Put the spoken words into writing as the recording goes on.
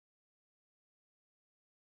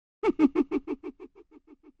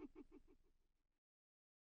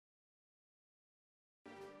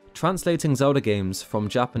Translating Zelda games from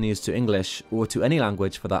Japanese to English, or to any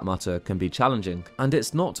language for that matter, can be challenging, and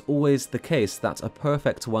it's not always the case that a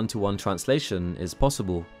perfect one-to-one translation is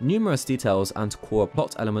possible. Numerous details and core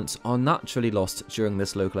plot elements are naturally lost during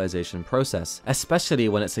this localization process, especially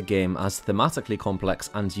when it's a game as thematically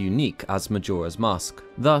complex and unique as Majora's Mask.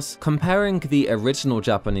 Thus, comparing the original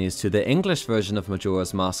Japanese to the English version of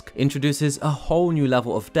Majora's Mask introduces a whole new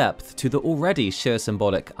level of depth to the already sheer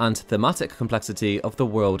symbolic and thematic complexity of the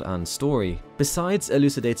world and story. Besides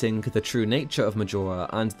elucidating the true nature of Majora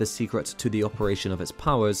and the secret to the operation of its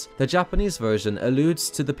powers, the Japanese version alludes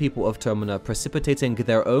to the people of Termina precipitating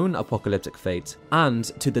their own apocalyptic fate, and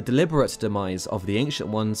to the deliberate demise of the Ancient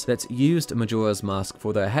Ones that used Majora's Mask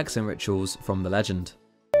for their hexing rituals from the legend.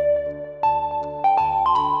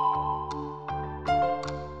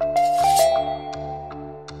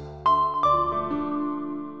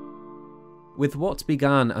 With what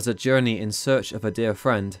began as a journey in search of a dear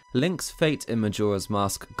friend, Link's fate in Majora's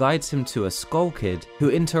Mask guides him to a Skull Kid,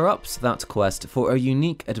 who interrupts that quest for a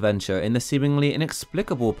unique adventure in the seemingly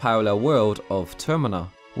inexplicable parallel world of Termina.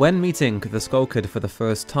 When meeting the Skull Kid for the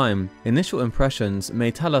first time, initial impressions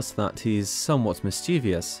may tell us that he's somewhat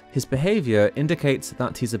mischievous. His behavior indicates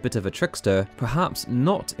that he's a bit of a trickster, perhaps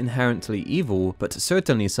not inherently evil, but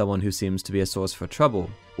certainly someone who seems to be a source for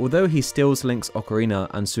trouble. Although he steals Link's ocarina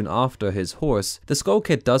and soon after his horse, the Skull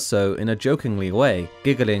Kid does so in a jokingly way,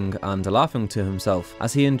 giggling and laughing to himself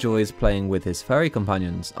as he enjoys playing with his fairy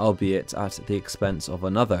companions, albeit at the expense of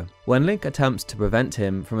another. When Link attempts to prevent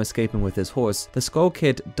him from escaping with his horse, the Skull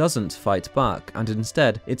Kid doesn't fight back, and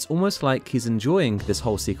instead, it's almost like he's enjoying this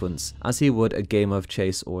whole sequence, as he would a game of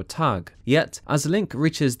chase or tag. Yet, as Link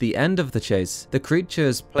reaches the end of the chase, the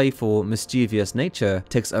creature's playful, mischievous nature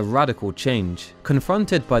takes a radical change.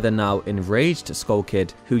 Confronted by the now enraged Skull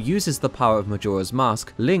Kid, who uses the power of Majora's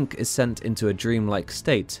Mask, Link is sent into a dreamlike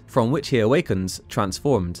state, from which he awakens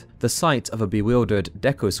transformed. The sight of a bewildered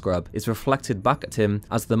Deku Scrub is reflected back at him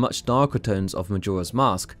as the much darker tones of Majora's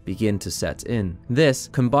Mask begin to set in. This,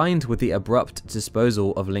 combined with the abrupt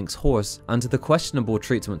disposal of Link's horse and the questionable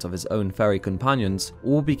treatment of his own fairy companions,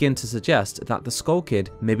 all begin to suggest that the Skull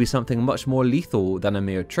Kid may be something much more lethal than a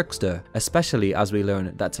mere trickster, especially as we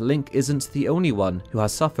learn that Link isn't the only one who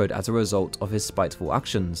has suffered as a result of his spiteful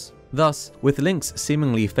actions. Thus, with Link's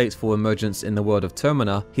seemingly fateful emergence in the world of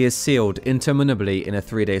Termina, he is sealed interminably in a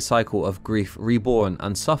 3-day cycle of grief reborn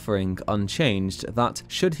and suffering unchanged that,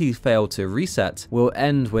 should he fail to reset, will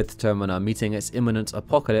end with Termina meeting its imminent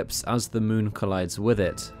apocalypse as the moon collides with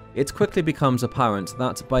it. It quickly becomes apparent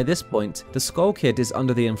that by this point, the Skull Kid is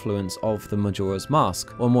under the influence of the Majora's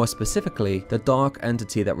Mask, or more specifically, the dark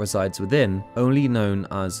entity that resides within, only known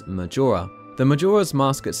as Majora. The Majora's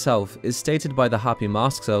Mask itself is stated by the Happy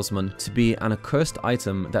Mask salesman to be an accursed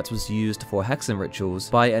item that was used for hexing rituals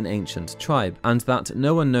by an ancient tribe, and that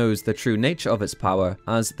no one knows the true nature of its power,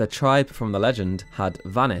 as the tribe from the legend had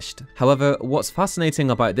vanished. However, what's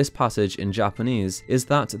fascinating about this passage in Japanese is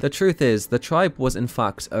that the truth is the tribe was in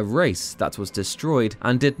fact a race that was destroyed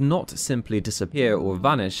and did not simply disappear or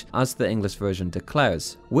vanish as the English version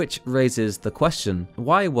declares, which raises the question,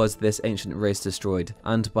 why was this ancient race destroyed,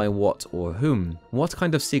 and by what or whom? What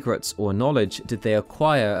kind of secrets or knowledge did they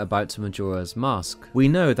acquire about Majora's Mask? We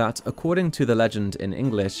know that, according to the legend in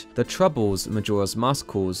English, the troubles Majora's Mask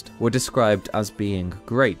caused were described as being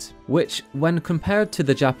great, which, when compared to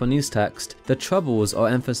the Japanese text, the troubles are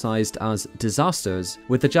emphasized as disasters,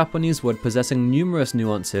 with the Japanese word possessing numerous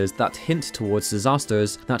nuances that hint towards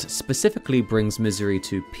disasters that specifically brings misery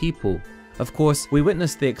to people. Of course, we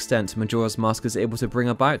witness the extent Majora's Mask is able to bring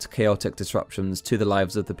about chaotic disruptions to the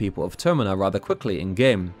lives of the people of Termina rather quickly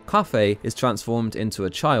in-game. Kafei is transformed into a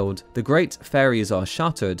child, the great fairies are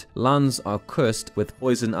shattered, lands are cursed with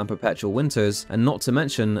poison and perpetual winters, and not to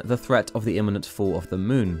mention the threat of the imminent fall of the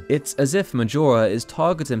moon. It's as if Majora is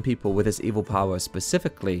targeting people with his evil power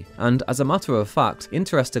specifically, and as a matter of fact,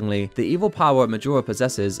 interestingly, the evil power Majora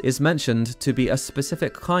possesses is mentioned to be a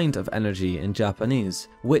specific kind of energy in Japanese,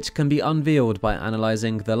 which can be unveiled by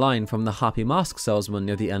analysing the line from the Happy Mask salesman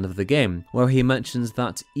near the end of the game, where he mentions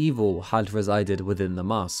that evil had resided within the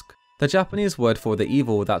mask. The Japanese word for the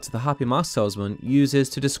evil that the Happy Mask salesman uses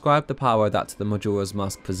to describe the power that the Majora's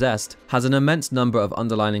Mask possessed has an immense number of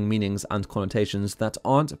underlining meanings and connotations that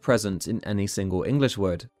aren't present in any single English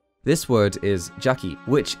word. This word is jaki,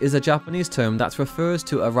 which is a Japanese term that refers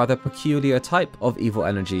to a rather peculiar type of evil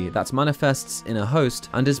energy that manifests in a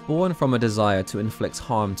host and is born from a desire to inflict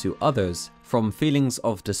harm to others. from feelings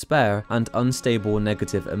of despair and unstable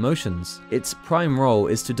negative emotions. Its prime role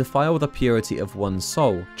is to defile the purity of one's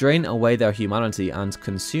soul, drain away their humanity and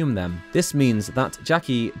consume them. This means that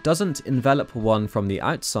Jackie doesn't envelop one from the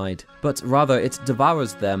outside, but rather it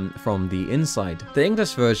devours them from the inside. The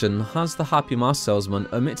English version has the Happy Mask Salesman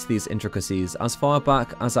omit these intricacies as far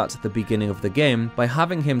back as at the beginning of the game by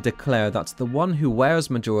having him declare that the one who wears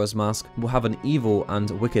Majora's Mask will have an evil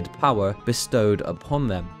and wicked power bestowed upon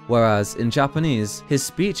them. Whereas in Japanese, his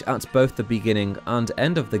speech at both the beginning and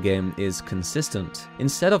end of the game is consistent.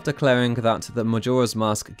 Instead of declaring that the Majora's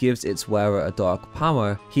Mask gives its wearer a dark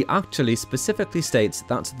power, he actually specifically states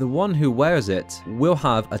that the one who wears it will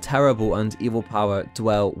have a terrible and evil power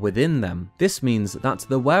dwell within them. This means that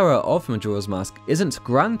the wearer of Majora's Mask isn't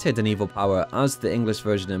granted an evil power as the English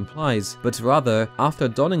version implies, but rather, after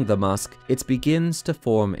donning the mask, it begins to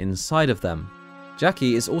form inside of them.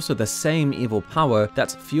 Jackie is also the same evil power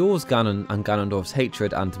that fuels Ganon and Ganondorf's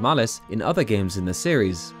hatred and malice in other games in the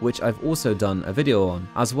series, which I've also done a video on,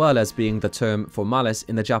 as well as being the term for malice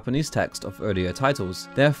in the Japanese text of earlier titles.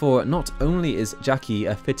 Therefore, not only is Jackie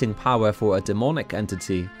a fitting power for a demonic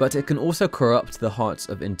entity, but it can also corrupt the hearts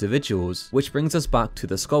of individuals, which brings us back to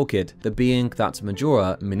the Skull Kid, the being that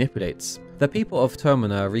Majora manipulates. The people of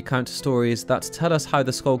Termina recount stories that tell us how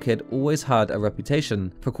the Skull Kid always had a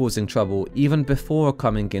reputation for causing trouble even before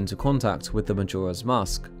coming into contact with the Majora's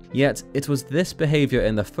Mask. Yet, it was this behavior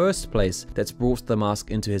in the first place that brought the mask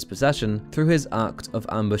into his possession through his act of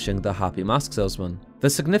ambushing the Happy Mask Salesman. The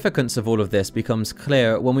significance of all of this becomes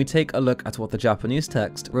clear when we take a look at what the Japanese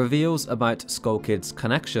text reveals about Skull Kid's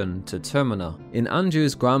connection to Termina. In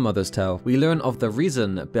Anju's grandmother's tale, we learn of the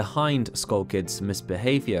reason behind Skull Kid's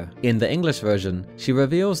misbehavior. In the English version, she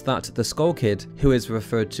reveals that the Skull Kid, who is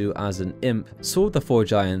referred to as an imp, saw the four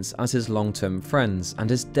giants as his long-term friends and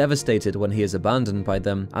is devastated when he is abandoned by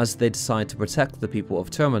them as they decide to protect the people of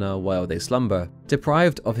Termina while they slumber.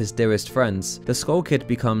 Deprived of his dearest friends, the Skull Kid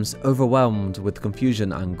becomes overwhelmed with confusion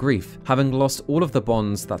and grief. Having lost all of the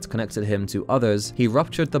bonds that connected him to others, he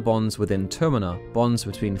ruptured the bonds within Termina, bonds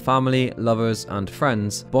between family, lovers, and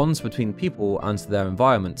friends, bonds between people and their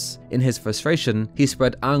environments. In his frustration, he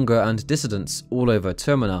spread anger and dissidence all over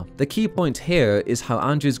Termina. The key point here is how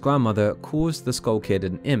Andrew's grandmother calls the Skull Kid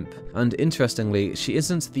an imp, and interestingly, she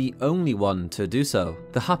isn't the only one to do so.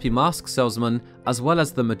 The Happy Mask Salesman, as well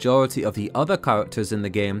as the majority of the other characters in the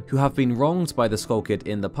game who have been wronged by the Skull Kid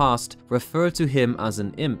in the past, refer to him as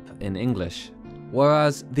an imp in English.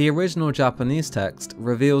 Whereas the original Japanese text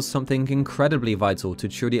reveals something incredibly vital to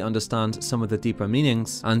truly understand some of the deeper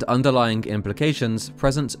meanings and underlying implications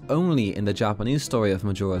present only in the Japanese story of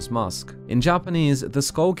Majora's Mask. In Japanese, the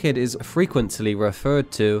Skull Kid is frequently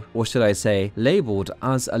referred to, or should I say, labeled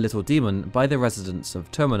as a little demon by the residents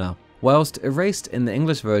of Termina. Whilst erased in the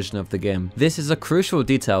English version of the game, this is a crucial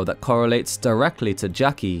detail that correlates directly to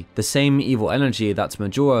Jackie, the same evil energy that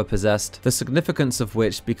Majora possessed, the significance of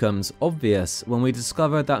which becomes obvious when we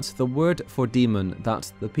discover that the word for demon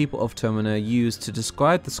that the people of Termina use to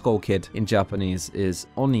describe the Skull Kid in Japanese is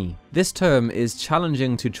Oni. This term is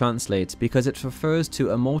challenging to translate because it refers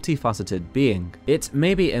to a multifaceted being. It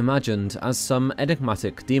may be imagined as some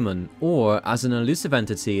enigmatic demon, or as an elusive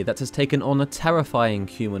entity that has taken on a terrifying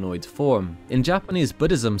humanoid form. In Japanese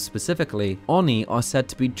Buddhism specifically, Oni are said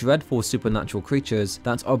to be dreadful supernatural creatures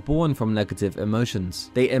that are born from negative emotions.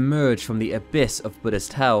 They emerge from the abyss of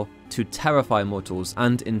Buddhist hell to terrify mortals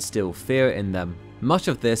and instill fear in them. Much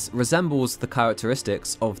of this resembles the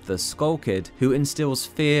characteristics of the Skull Kid, who instills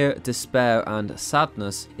fear, despair, and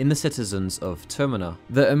sadness in the citizens of Termina.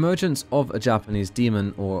 The emergence of a Japanese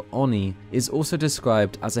demon, or Oni, is also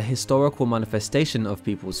described as a historical manifestation of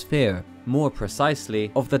people's fear, more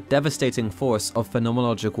precisely, of the devastating force of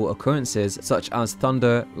phenomenological occurrences such as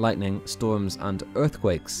thunder, lightning, storms, and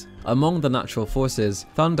earthquakes. Among the natural forces,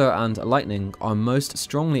 thunder and lightning are most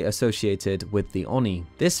strongly associated with the Oni.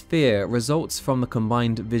 This fear results from the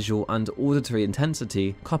combined visual and auditory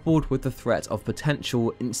intensity coupled with the threat of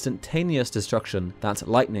potential instantaneous destruction that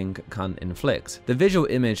lightning can inflict. The visual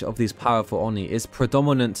image of these powerful Oni is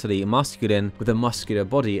predominantly masculine with a muscular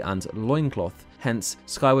body and loincloth. Hence,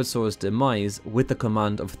 Skyward Sword's demise, with the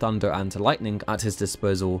command of thunder and lightning at his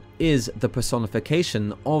disposal, is the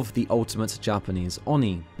personification of the ultimate Japanese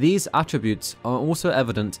Oni. These attributes are also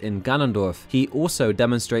evident in Ganondorf. He also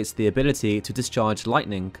demonstrates the ability to discharge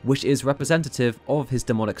lightning, which is representative of his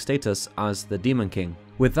demonic status as the Demon King.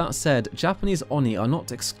 With that said, Japanese Oni are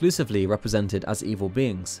not exclusively represented as evil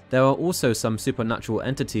beings. There are also some supernatural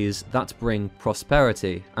entities that bring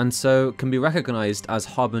prosperity, and so can be recognized as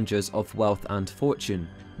harbingers of wealth and fortune.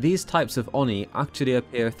 These types of Oni actually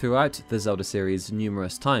appear throughout the Zelda series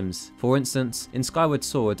numerous times. For instance, in Skyward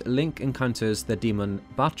Sword, Link encounters the demon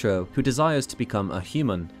Batro, who desires to become a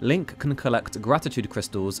human. Link can collect gratitude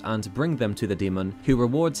crystals and bring them to the demon, who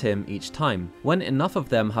rewards him each time. When enough of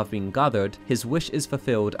them have been gathered, his wish is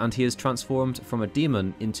fulfilled and he is transformed from a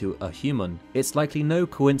demon into a human. It's likely no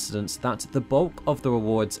coincidence that the bulk of the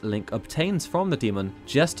rewards Link obtains from the demon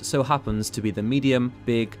just so happens to be the medium,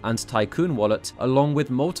 big, and tycoon wallet, along with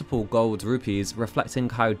multiple gold rupees, reflecting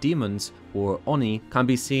how demons, or Oni, can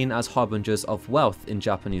be seen as harbingers of wealth in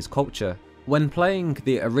Japanese culture. When playing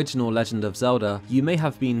the original Legend of Zelda, you may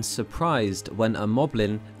have been surprised when a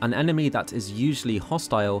moblin, an enemy that is usually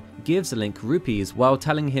hostile, gives Link rupees while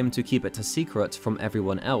telling him to keep it a secret from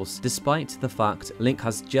everyone else, despite the fact Link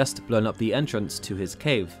has just blown up the entrance to his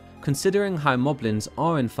cave. Considering how moblins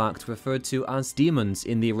are in fact referred to as demons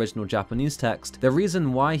in the original Japanese text, the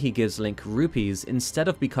reason why he gives Link rupees instead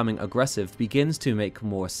of becoming aggressive begins to make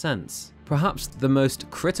more sense. Perhaps the most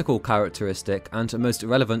critical characteristic and most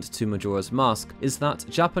relevant to Majora's Mask is that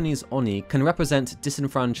Japanese Oni can represent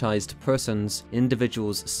disenfranchised persons,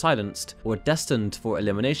 individuals silenced or destined for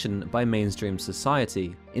elimination by mainstream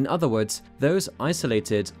society. In other words, those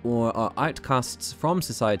isolated or are outcasts from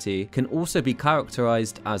society can also be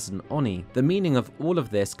characterized as an Oni. The meaning of all of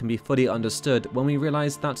this can be fully understood when we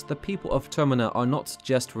realize that the people of Termina are not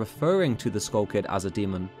just referring to the Skull Kid as a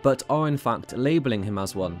demon, but are in fact labeling him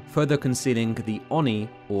as one, further concealing the Oni,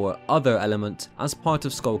 or other element, as part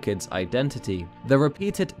of Skull Kid's identity. The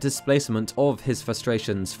repeated displacement of his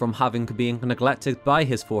frustrations from having been neglected by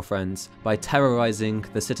his four friends by terrorizing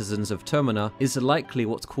the citizens of Termina is likely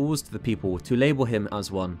what caused the people to label him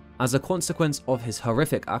as one. As a consequence of his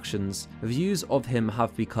horrific actions, views of him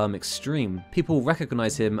have become extreme. People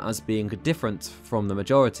recognize him as being different from the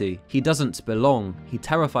majority. He doesn't belong, he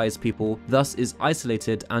terrifies people, thus is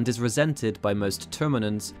isolated and is resented by most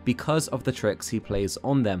Terminans because of the tricks he plays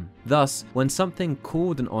on them. Thus, when something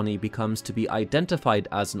called an Oni becomes to be identified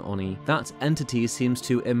as an Oni, that entity seems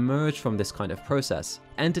to emerge from this kind of process.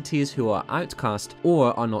 Entities who are outcast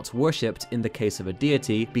or are not worshipped in the case of a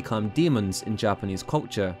deity become demons in Japanese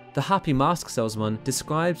culture. The Happy Mask Salesman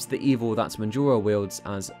describes the evil that Majora wields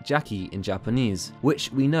as Jackie in Japanese,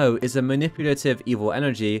 which we know is a manipulative evil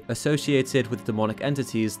energy associated with demonic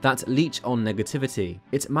entities that leech on negativity.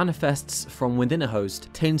 It manifests from within a host,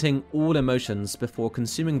 tainting all emotions before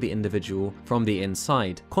consuming the individual from the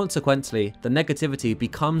inside. Consequently, the negativity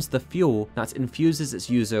becomes the fuel that infuses its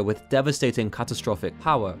user with devastating catastrophic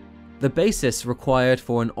power. The basis required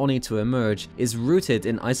for an Oni to emerge is rooted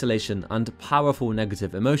in isolation and powerful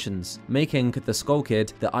negative emotions, making the Skull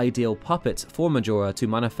Kid the ideal puppet for Majora to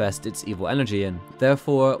manifest its evil energy in.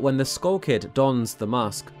 Therefore, when the Skull Kid dons the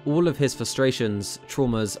mask, all of his frustrations,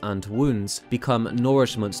 traumas, and wounds become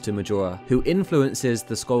nourishment to Majora, who influences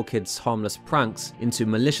the Skull Kid's harmless pranks into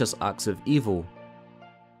malicious acts of evil.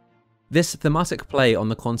 This thematic play on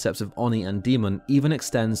the concepts of Oni and Demon even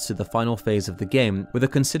extends to the final phase of the game, with a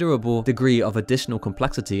considerable degree of additional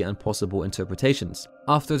complexity and possible interpretations.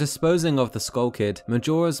 After disposing of the Skull Kid,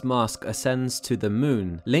 Majora's Mask ascends to the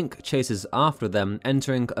moon. Link chases after them,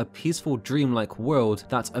 entering a peaceful dreamlike world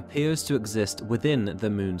that appears to exist within the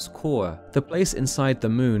moon's core. The place inside the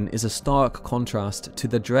moon is a stark contrast to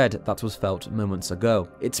the dread that was felt moments ago.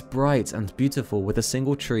 It's bright and beautiful with a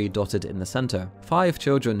single tree dotted in the center. 5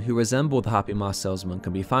 children who resemble the Happy Mask Salesman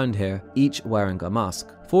can be found here, each wearing a mask.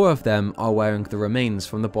 4 of them are wearing the remains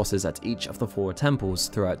from the bosses at each of the 4 temples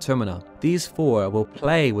throughout Termina. These 4 will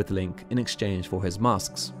play with Link in exchange for his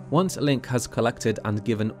masks. Once Link has collected and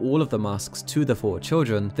given all of the masks to the 4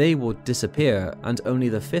 children, they will disappear, and only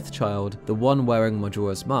the 5th child, the one wearing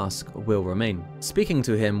Majora's mask, will remain. Speaking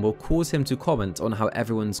to him will cause him to comment on how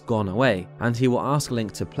everyone's gone away, and he will ask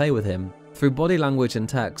Link to play with him. Through body language and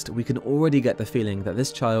text, we can already get the feeling that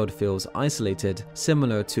this child feels isolated,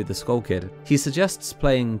 similar to the Skull Kid. He suggests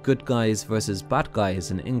playing good guys versus bad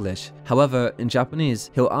guys in English. However, in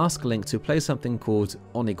Japanese, he'll ask Link to play something called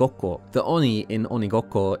Onigokko. The Oni in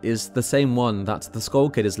Onigokko is the same one that the Skull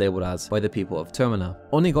Kid is labeled as by the people of Termina.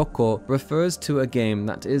 Onigokko refers to a game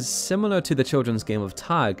that is similar to the children's game of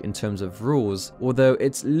tag in terms of rules, although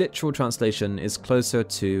its literal translation is closer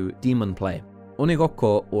to demon play.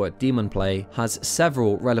 Onigokko, or demon play, has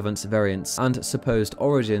several relevant variants and supposed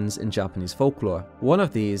origins in Japanese folklore. One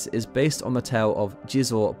of these is based on the tale of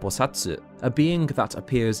Jizo Bosatsu, a being that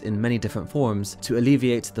appears in many different forms to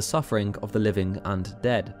alleviate the suffering of the living and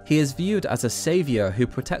dead. He is viewed as a savior who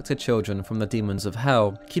protected children from the demons of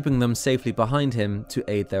hell, keeping them safely behind him to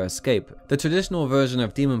aid their escape. The traditional version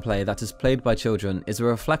of demon play that is played by children is a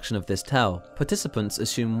reflection of this tale. Participants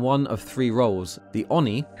assume one of three roles: the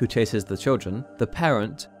Oni, who chases the children, the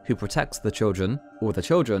parent, who protects the children, or the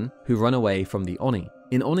children, who run away from the Oni.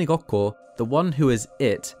 In Onigokko, the one who is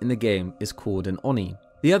it in the game is called an Oni.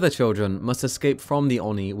 The other children must escape from the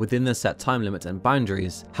Oni within the set time limit and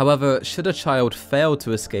boundaries. However, should a child fail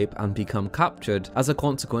to escape and become captured, as a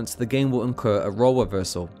consequence the game will incur a role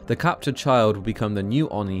reversal. The captured child will become the new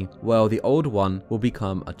Oni, while the old one will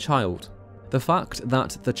become a child. The fact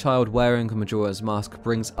that the child wearing Majora's mask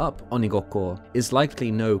brings up Onigokko is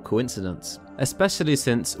likely no coincidence, especially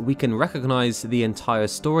since we can recognize the entire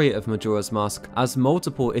story of Majora's Mask as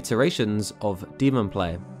multiple iterations of demon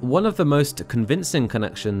play. One of the most convincing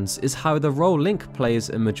connections is how the role Link plays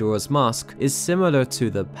in Majora's Mask is similar to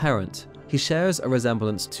the parent. He shares a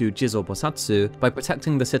resemblance to Jizo Bosatsu by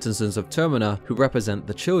protecting the citizens of Termina who represent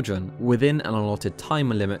the children within an allotted time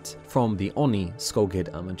limit from the Oni,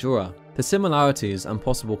 Skullkid and Majora. The similarities and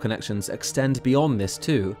possible connections extend beyond this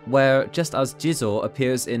too, where just as Jizo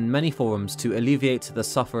appears in many forms to alleviate the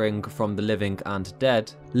suffering from the living and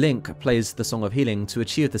dead, Link plays the Song of Healing to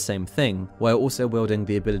achieve the same thing, while also wielding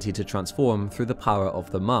the ability to transform through the power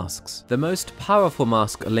of the masks. The most powerful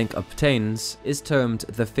mask Link obtains is termed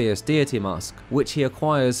the Fierce Deity mask, which he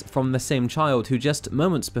acquires from the same child who just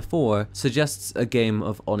moments before suggests a game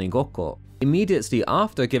of Onigokko. Immediately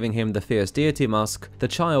after giving him the Fierce Deity mask, the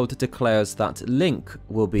child declares that Link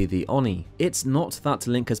will be the Oni. It's not that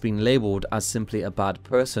Link has been labelled as simply a bad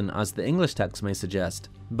person as the English text may suggest,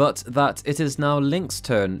 but that it is now Link's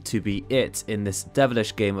turn to be it in this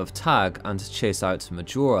devilish game of tag and chase out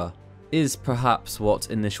Majora. Is perhaps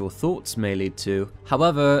what initial thoughts may lead to.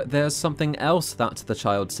 However, there's something else that the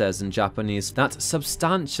child says in Japanese that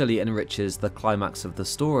substantially enriches the climax of the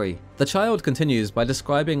story. The child continues by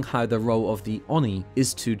describing how the role of the Oni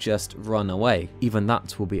is to just run away. Even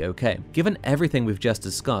that will be okay. Given everything we've just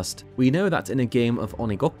discussed, we know that in a game of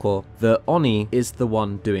Onigokko, the Oni is the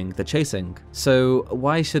one doing the chasing. So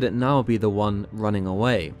why should it now be the one running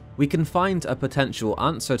away? We can find a potential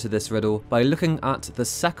answer to this riddle by looking at the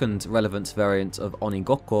second relevant variant of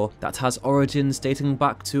Onigokko that has origins dating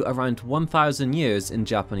back to around 1000 years in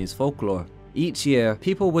Japanese folklore. Each year,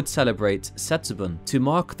 people would celebrate Setsubun to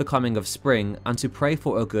mark the coming of spring and to pray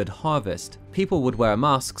for a good harvest. People would wear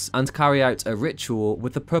masks and carry out a ritual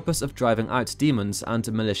with the purpose of driving out demons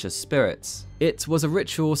and malicious spirits. It was a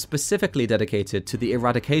ritual specifically dedicated to the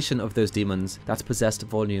eradication of those demons that possessed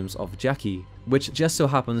volumes of Jackie, which just so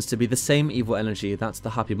happens to be the same evil energy that the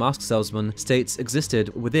Happy Mask Salesman states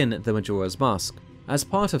existed within the Majora's Mask. As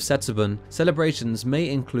part of Setsubun, celebrations may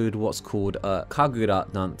include what's called a Kagura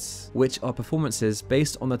dance, which are performances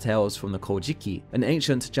based on the tales from the Kojiki, an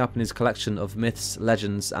ancient Japanese collection of myths,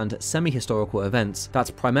 legends, and semi-historical events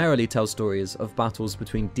that primarily tell stories of battles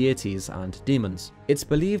between deities and demons. It's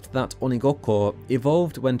believed that Onigokko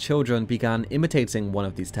evolved when children began imitating one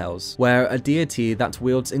of these tales, where a deity that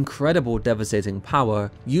wields incredible devastating power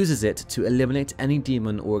uses it to eliminate any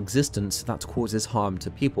demon or existence that causes harm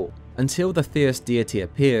to people. Until the Fierce Deity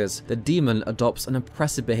appears, the demon adopts an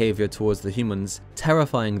oppressive behavior towards the humans,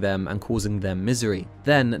 terrifying them and causing them misery.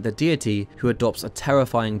 Then, the deity, who adopts a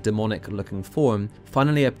terrifying demonic-looking form,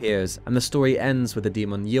 finally appears, and the story ends with the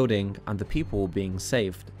demon yielding and the people being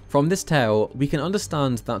saved. From this tale, we can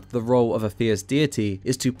understand that the role of a fierce deity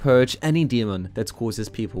is to purge any demon that causes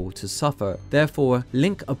people to suffer. Therefore,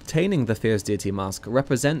 Link obtaining the Fierce Deity mask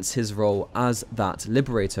represents his role as that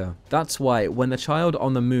liberator. That's why when the child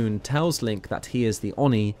on the moon tells Link that he is the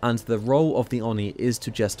Oni and the role of the Oni is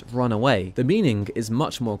to just run away, the meaning is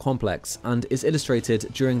much more complex and is illustrated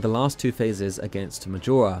during the last two phases against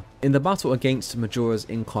Majora. In the battle against Majora's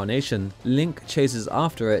incarnation, Link chases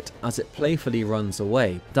after it as it playfully runs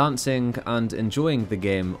away, dancing and enjoying the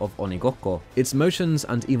game of Onigokko. Its motions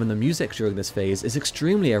and even the music during this phase is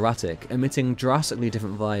extremely erratic, emitting drastically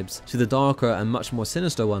different vibes to the darker and much more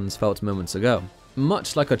sinister ones felt moments ago.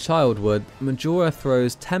 Much like a child would, Majora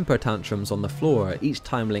throws temper tantrums on the floor each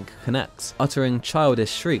time Link connects, uttering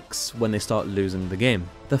childish shrieks when they start losing the game.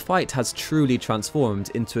 The fight has truly transformed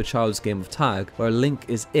into a child's game of tag, where Link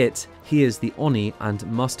is it, he is the Oni, and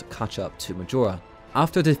must catch up to Majora.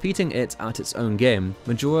 After defeating it at its own game,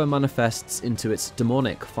 Majora manifests into its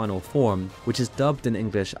demonic final form, which is dubbed in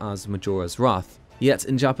English as Majora's Wrath. Yet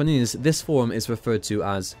in Japanese, this form is referred to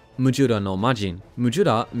as Majora no Majin.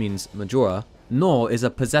 Majora means Majora, no is a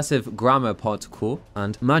possessive grammar particle,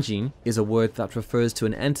 and Majin is a word that refers to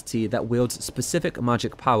an entity that wields specific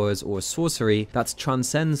magic powers or sorcery that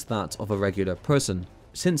transcends that of a regular person.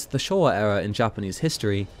 Since the Showa era in Japanese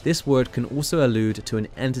history, this word can also allude to an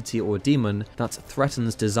entity or demon that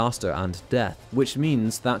threatens disaster and death, which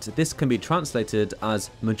means that this can be translated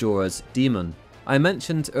as Majora's demon. I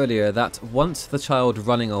mentioned earlier that once the child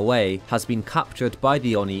running away has been captured by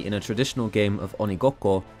the Oni in a traditional game of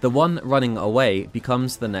Onigokko, the one running away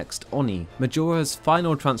becomes the next Oni. Majora's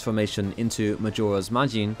final transformation into Majora's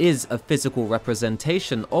Majin is a physical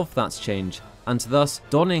representation of that change, and thus,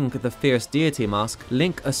 donning the Fierce Deity mask,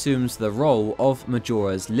 Link assumes the role of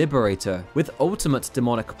Majora's liberator. With ultimate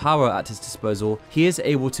demonic power at his disposal, he is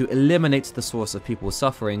able to eliminate the source of people's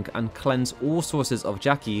suffering and cleanse all sources of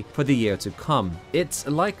Jackie for the year to come. It's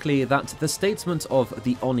likely that the statement of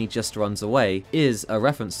 "the Oni just runs away" is a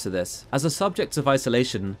reference to this. As a subject of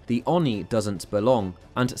isolation, the Oni doesn't belong,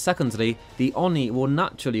 and secondly, the Oni will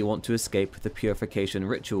naturally want to escape the purification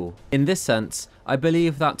ritual. In this sense, I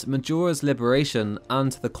believe that Majora's liberation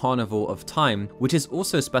and the Carnival of Time, which is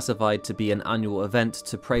also specified to be an annual event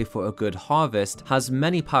to pray for a good harvest, has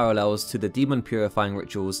many parallels to the demon purifying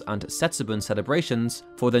rituals and Setsubun celebrations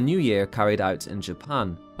for the new year carried out in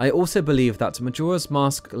Japan. I also believe that Majora's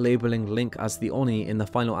Mask labeling Link as the Oni in the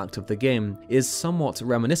final act of the game is somewhat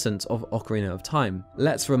reminiscent of Ocarina of Time.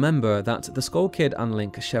 Let's remember that the Skull Kid and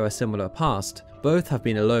Link share a similar past. Both have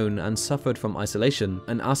been alone and suffered from isolation,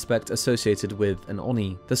 an aspect associated with an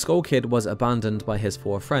Oni. The Skull Kid was abandoned by his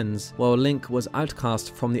 4 friends, while Link was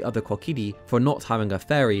outcast from the other Kokiri for not having a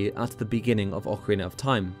fairy at the beginning of Ocarina of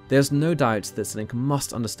Time. There's no doubt that Link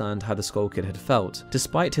must understand how the Skull Kid had felt.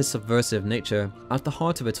 Despite his subversive nature, at the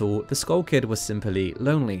heart of it all, the Skull Kid was simply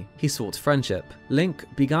lonely. He sought friendship. Link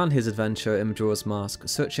began his adventure in Majora's Mask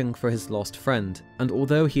searching for his lost friend, and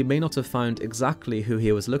although he may not have found exactly who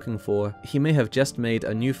he was looking for, he may have just made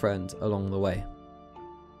a new friend along the way.